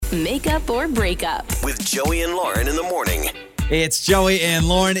Makeup or Breakup. With Joey and Lauren in the morning. It's Joey and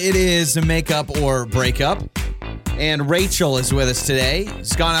Lauren. It is a Makeup or Breakup. And Rachel is with us today.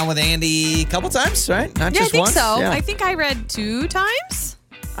 She's gone out with Andy a couple times, right? Not just once. I think so. Yeah. I think I read 2 times.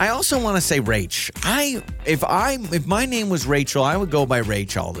 I also want to say Rach. If my name was Rachel, I would go by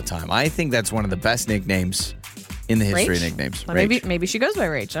Rach all the time. I think that's one of the best nicknames in the history of nicknames. Well, maybe she goes by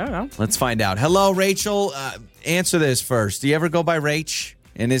Rach. I don't know. Let's find out. Hello, Rachel. Answer this first. Do you ever go by Rach?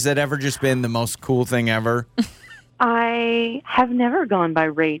 And has that ever just been the most cool thing ever? I have never gone by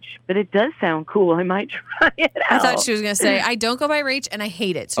Rach, but it does sound cool. I might try it out. I thought she was going to say, I don't go by Rach and I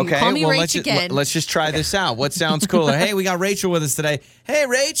hate it. So you call me Rach again. Let's just try this out. What sounds cooler? Hey, we got Rachel with us today. Hey,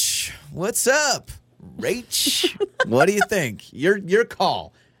 Rach, what's up? Rach, what do you think? Your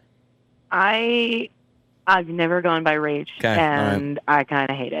call. I've never gone by Rach, and I kind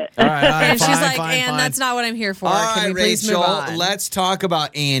of hate it. All right, and fine, she's like, fine. that's not what I'm here for. All Can right, we please Rachel, move on? let's talk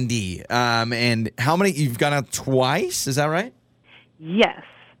about Andy. And how many, you've gone out twice, is that right? Yes.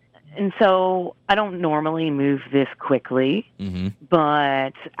 And so I don't normally move this quickly,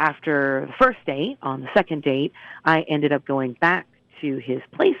 but after the first date, on the second date, I ended up going back to his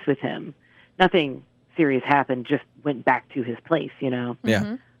place with him. Nothing serious happened, just went back to his place, you know?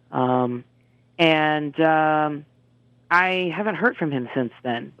 Yeah. And I haven't heard from him since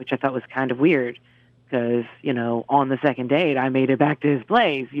then, which I thought was kind of weird because, you know, on the second date, I made it back to his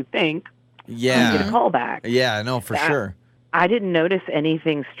place. You'd think I'd get a call back. Yeah, no, for sure. I didn't notice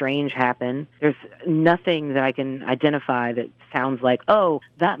anything strange happen. There's nothing that I can identify that sounds like, oh,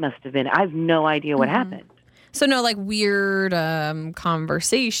 that must have been. I have no idea what happened. So no, like weird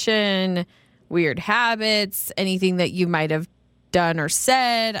conversation, weird habits, anything that you might have done or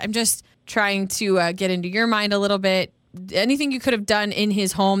said. I'm just trying to get into your mind a little bit. Anything you could have done in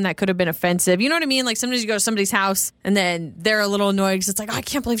his home that could have been offensive. You know what I mean? Like sometimes you go to somebody's house and then they're a little annoyed because it's like, oh, I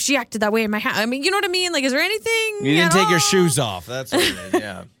can't believe she acted that way in my house. I mean, you know what I mean? Like, is there anything? You didn't take your shoes off. That's what it is,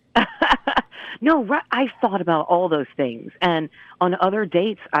 yeah. No, I've thought about all those things. And on other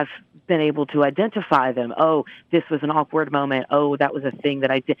dates, I've been able to identify them. Oh, this was an awkward moment. Oh, that was a thing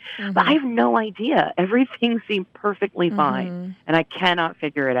that I did. But I have no idea. Everything seemed perfectly fine. And I cannot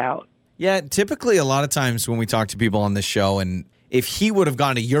figure it out. Yeah, typically a lot of times when we talk to people on this show, and if he would have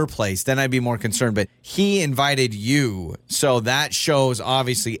gone to your place, then I'd be more concerned. But he invited you, so that shows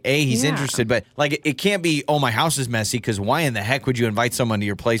obviously, A, he's interested. But like, it can't be, oh, my house is messy, because why in the heck would you invite someone to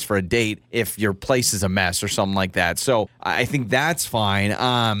your place for a date if your place is a mess or something like that? So I think that's fine.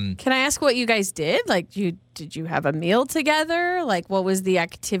 Can I ask what you guys did? Like, did you have a meal together? Like, what was the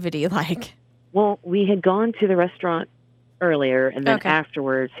activity like? Well, we had gone to the restaurant earlier, and then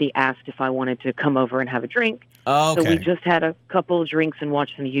afterwards he asked if I wanted to come over and have a drink. Oh, okay. So we just had a couple of drinks and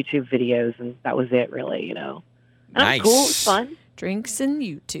watched some YouTube videos, and that was it, really, you know. And nice. It was cool. It was fun. Drinks and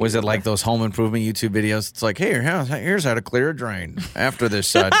YouTube. Was it like those home improvement YouTube videos? It's like, hey, here's how to clear a drain after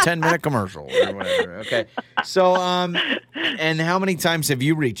this 10-minute commercial or whatever. Okay. So, and how many times have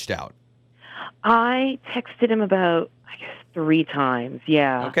you reached out? I texted him about, I guess, 3 times.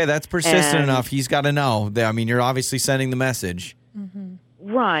 Yeah. Okay, that's persistent enough. He's got to know. I mean, you're obviously sending the message.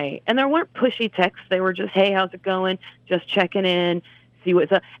 Right. And there weren't pushy texts. They were just, hey, how's it going? Just checking in, see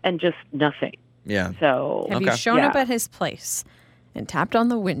what's up, and just nothing. Yeah. So have you shown up at his place and tapped on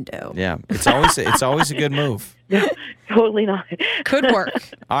the window? Yeah. It's always a good move. No, totally not. Could work.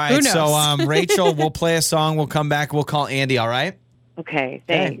 All right. Who knows? So, Rachel, we'll play a song. We'll come back. We'll call Andy. All right. Okay,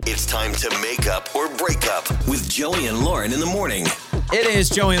 thanks. It's time to make up or break up with Joey and Lauren in the morning. It is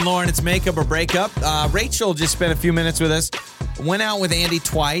Joey and Lauren. It's Makeup or Breakup. Rachel just spent a few minutes with us. Went out with Andy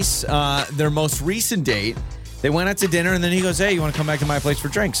twice. Their most recent date, they went out to dinner, and then he goes, hey, you want to come back to my place for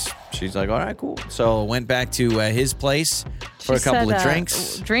drinks? She's like, all right, cool. So went back to his place for a couple of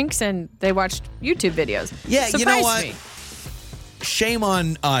drinks. Drinks, and they watched YouTube videos. Yeah, Surprised you know what? me. Shame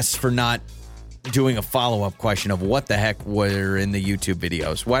on us for not doing a follow-up question of what the heck were in the YouTube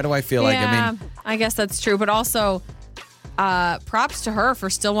videos. Why do I feel like, I guess that's true. But also, props to her for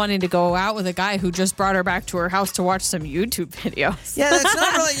still wanting to go out with a guy who just brought her back to her house to watch some YouTube videos. Yeah, that's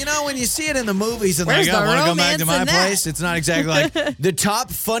not really, when you see it in the movies and Where's like, I the want to come back to romance my in that? place, it's not exactly like the top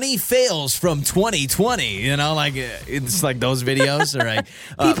funny fails from 2020, like it's like those videos are like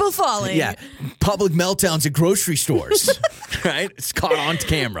People falling. Yeah, public meltdowns at grocery stores, right? It's caught on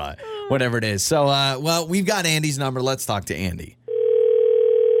camera, whatever it is. So, well, we've got Andy's number. Let's talk to Andy.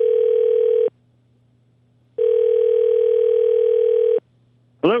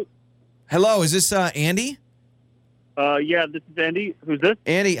 Hello. Hello, is this Andy? Yeah, this is Andy. Who's this?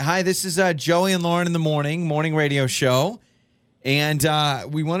 Andy, hi, this is Joey and Lauren in the morning radio show. And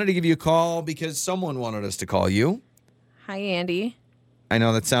we wanted to give you a call because someone wanted us to call you. Hi, Andy. I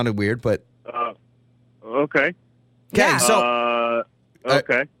know that sounded weird, but Okay. okay. So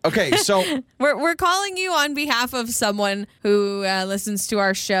Okay. okay, so We're calling you on behalf of someone who listens to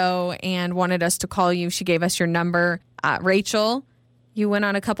our show and wanted us to call you. She gave us your number. Rachel, you went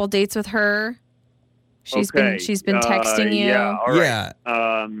on a couple dates with her. She's been texting you. Yeah. All right.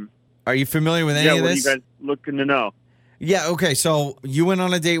 yeah, are you familiar with any Yeah. of What are this? you guys looking to know? Yeah. Okay. So you went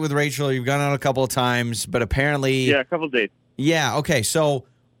on a date with Rachel. You've gone out a couple of times, but apparently, Yeah, a couple dates. yeah. Okay. So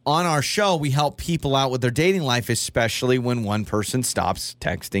on our show, we help people out with their dating life, especially when one person stops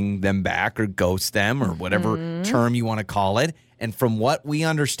texting them back or ghosts them or whatever term you want to call it. And from what we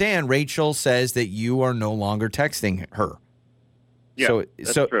understand, Rachel says that you are no longer texting her. Yeah,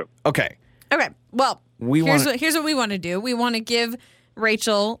 that's true. Okay. Okay. Well, We here's wanna- what we want to do. We want to give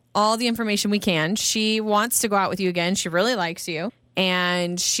Rachel all the information we can. She wants to go out with you again. She really likes you.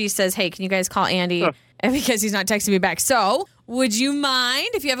 And she says, hey, can you guys call Andy? And because he's not texting me back. So would you mind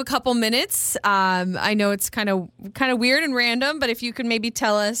if you have a couple minutes? I know it's kind of weird and random, but if you could maybe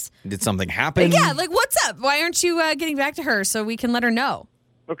tell us. Did something happen? Yeah, like what's up? Why aren't you getting back to her so we can let her know?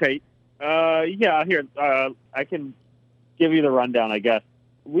 Okay. Yeah. Here, I can give you the rundown. I guess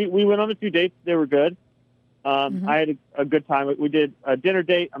we went on the 2 dates. They were good. I had a good time. We did a dinner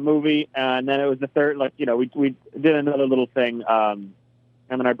date, a movie, and then it was the third. Like we did another little thing.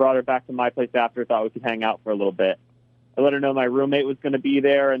 And then I brought her back to my place after. Thought we could hang out for a little bit. I let her know my roommate was going to be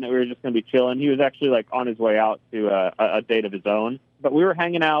there and that we were just going to be chilling. He was actually like on his way out to a date of his own. But we were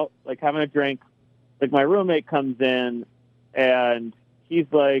hanging out, like having a drink. Like my roommate comes in and he's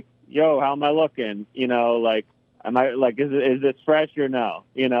like, "Yo, how am I looking? Like, am I like, is this fresh or no?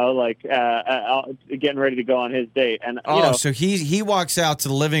 Like getting ready to go on his date." And so he walks out to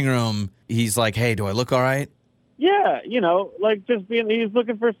the living room. He's like, "Hey, do I look all right?" yeah, like just being, he's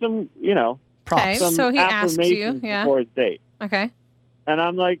looking for some, Props. Okay. some So he asked you, affirmations yeah. before his date. Okay. And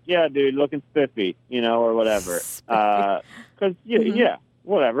I'm like, "Yeah, dude, looking spiffy, or whatever." Because, yeah,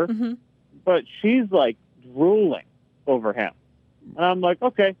 whatever. Mm-hmm. But she's like drooling over him. And I'm like,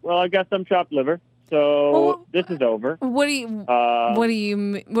 "Okay, well, I got some chopped liver. So Well, this is over." What do you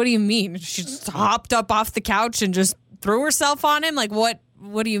mean? She just hopped up off the couch and just threw herself on him? Like what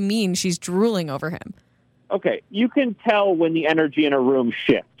do you mean she's drooling over him? Okay, you can tell when the energy in a room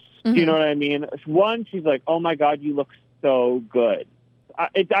shifts. Do you know what I mean? One, she's like, "Oh my God, you look so good." I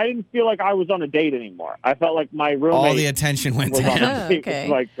didn't feel like I was on a date anymore. I felt like my roommate All the attention went was to on him. a date Okay.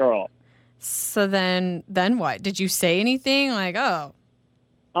 with my girl. So then what? Did you say anything? Like, oh.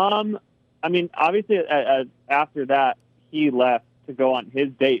 I mean, obviously, after that, he left to go on his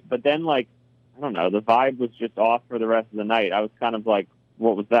date. But then, like, I don't know, the vibe was just off for the rest of the night. I was kind of like,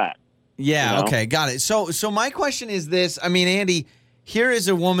 what was that? Yeah, okay, got it. So my question is this. I mean, Andy, here is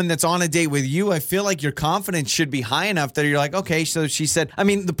a woman that's on a date with you. I feel like your confidence should be high enough that you're like, okay, so she said, I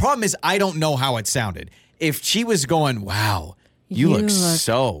mean, the problem is I don't know how it sounded. If she was going, wow, you look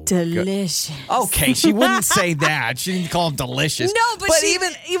so good. delicious. Okay, she wouldn't say that. She didn't call him delicious. No, but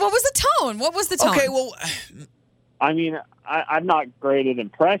what was the tone? What was the tone? Okay, well, I mean, I'm not great at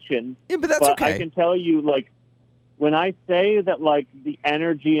impressions, yeah, but that's okay. I can tell you, like, when I say that, like, the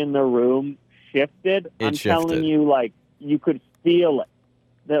energy in the room shifted, I'm telling you, like, you could feel it.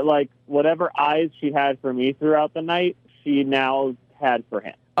 That, like, whatever eyes she had for me throughout the night, she now had for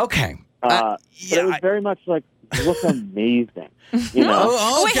him. Okay. But it was very much like, you look amazing. You know?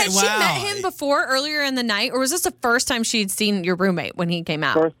 Oh, Wait, okay, had she met him before earlier in the night, or was this the first time she'd seen your roommate when he came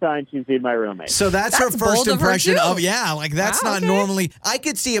out? First time she's seen my roommate. So that's her That's first bold of her, impression too. of, like that's Wow, not okay. normally. I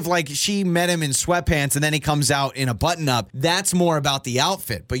could see if like she met him in sweatpants and then he comes out in a button up. That's more about the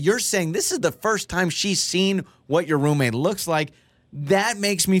outfit. But you're saying this is the first time she's seen what your roommate looks like. That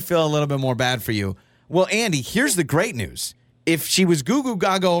makes me feel a little bit more bad for you. Well, Andy, here's the great news. If she was goo-goo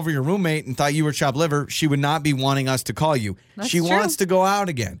gaga over your roommate and thought you were chopped liver, she would not be wanting us to call you. That's she true. wants to go out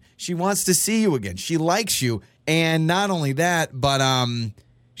again. She wants to see you again. She likes you. And not only that, but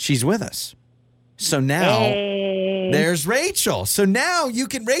she's with us. So now there's Rachel. So now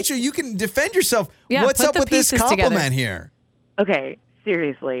Rachel, you can defend yourself. Yeah, What's put up the with this pieces compliment together. here? Okay,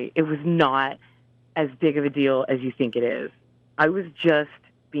 seriously, it was not as big of a deal as you think it is. I was just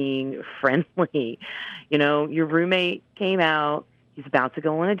being friendly. You know, your roommate came out. He's about to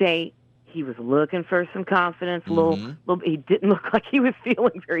go on a date. He was looking for some confidence. He didn't look like he was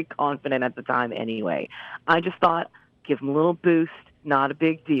feeling very confident at the time anyway. I just thought, give him a little boost. Not a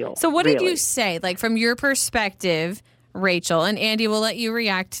big deal. So what did really. you say? Like from your perspective, Rachel, and Andy will let you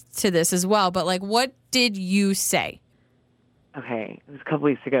react to this as well, but like what did you say? Okay, it was a couple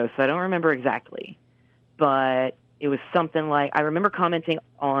weeks ago, so I don't remember exactly. But it was something like, I remember commenting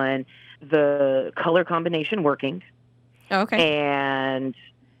on the color combination working. Oh, okay. And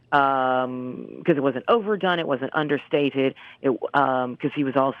because it wasn't overdone, it wasn't understated. Because he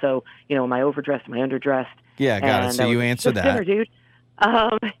was also, my overdressed, my underdressed. Yeah, got it. And So I you was answered just that. dinner, dude.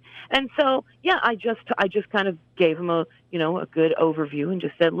 And so, yeah, I just kind of gave him a good overview and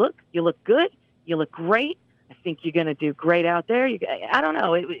just said, look, you look good. You look great. I think you're going to do great out there. I don't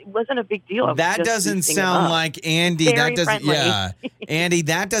know. It wasn't a big deal. That doesn't sound like Andy. Very That doesn't. friendly. Yeah, Andy.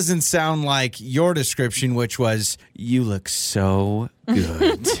 That doesn't sound like your description, which was you look so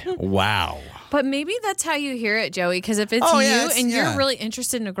good. Wow. But maybe that's how you hear it, Joey, because if it's you're really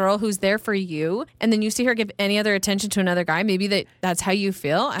interested in a girl who's there for you, and then you see her give any other attention to another guy, maybe that's how you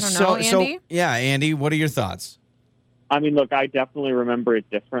feel. I don't know, Andy. Yeah, Andy, what are your thoughts? I mean, look, I definitely remember it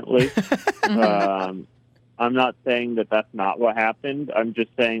differently. I'm not saying that that's not what happened. I'm just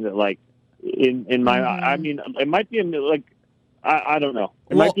saying that, like, in my, I mean, it might be I don't know.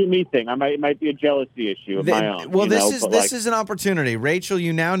 It might be a me thing. It might be a jealousy issue of my own. Well, this is an opportunity. Rachel,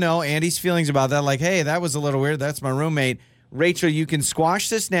 you now know Andy's feelings about that. Like, hey, that was a little weird. That's my roommate. Rachel, you can squash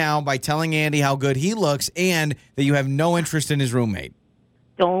this now by telling Andy how good he looks and that you have no interest in his roommate.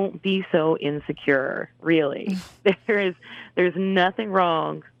 Don't be so insecure, really. There's nothing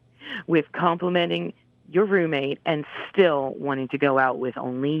wrong with complimenting your roommate and still wanting to go out with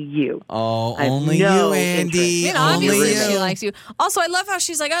only you. Oh, only you, Andy. I mean, obviously she likes you. Also, I love how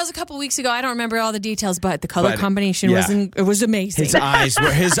she's like, I was a couple weeks ago. I don't remember all the details, but the color combination was amazing. His eyes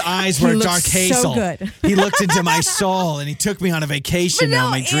were dark hazel. So good. He looked into my soul and he took me on a vacation now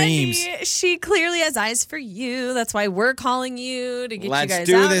in my dreams. Andy, she clearly has eyes for you. That's why we're calling you to get Let's you guys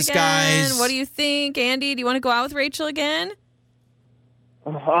do out this, again. guys. What do you think, Andy? Do you want to go out with Rachel again?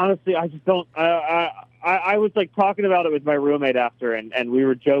 Honestly, I just don't. I was like talking about it with my roommate after, and we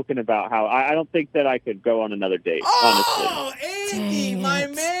were joking about how I don't think that I could go on another date. Oh, honestly. Andy, my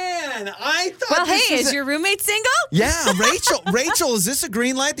man! I thought. Well, hey, is your roommate single? Yeah, Rachel, is this a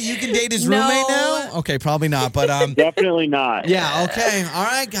green light that you can date his roommate now? Okay, probably not, but definitely not. Yeah, okay, all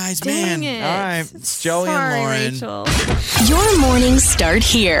right, guys, Dang man, it. all right, it's Joey Sorry, and Lauren. Rachel. Your mornings start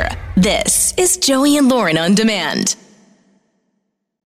here. This is Joey and Lauren on Demand.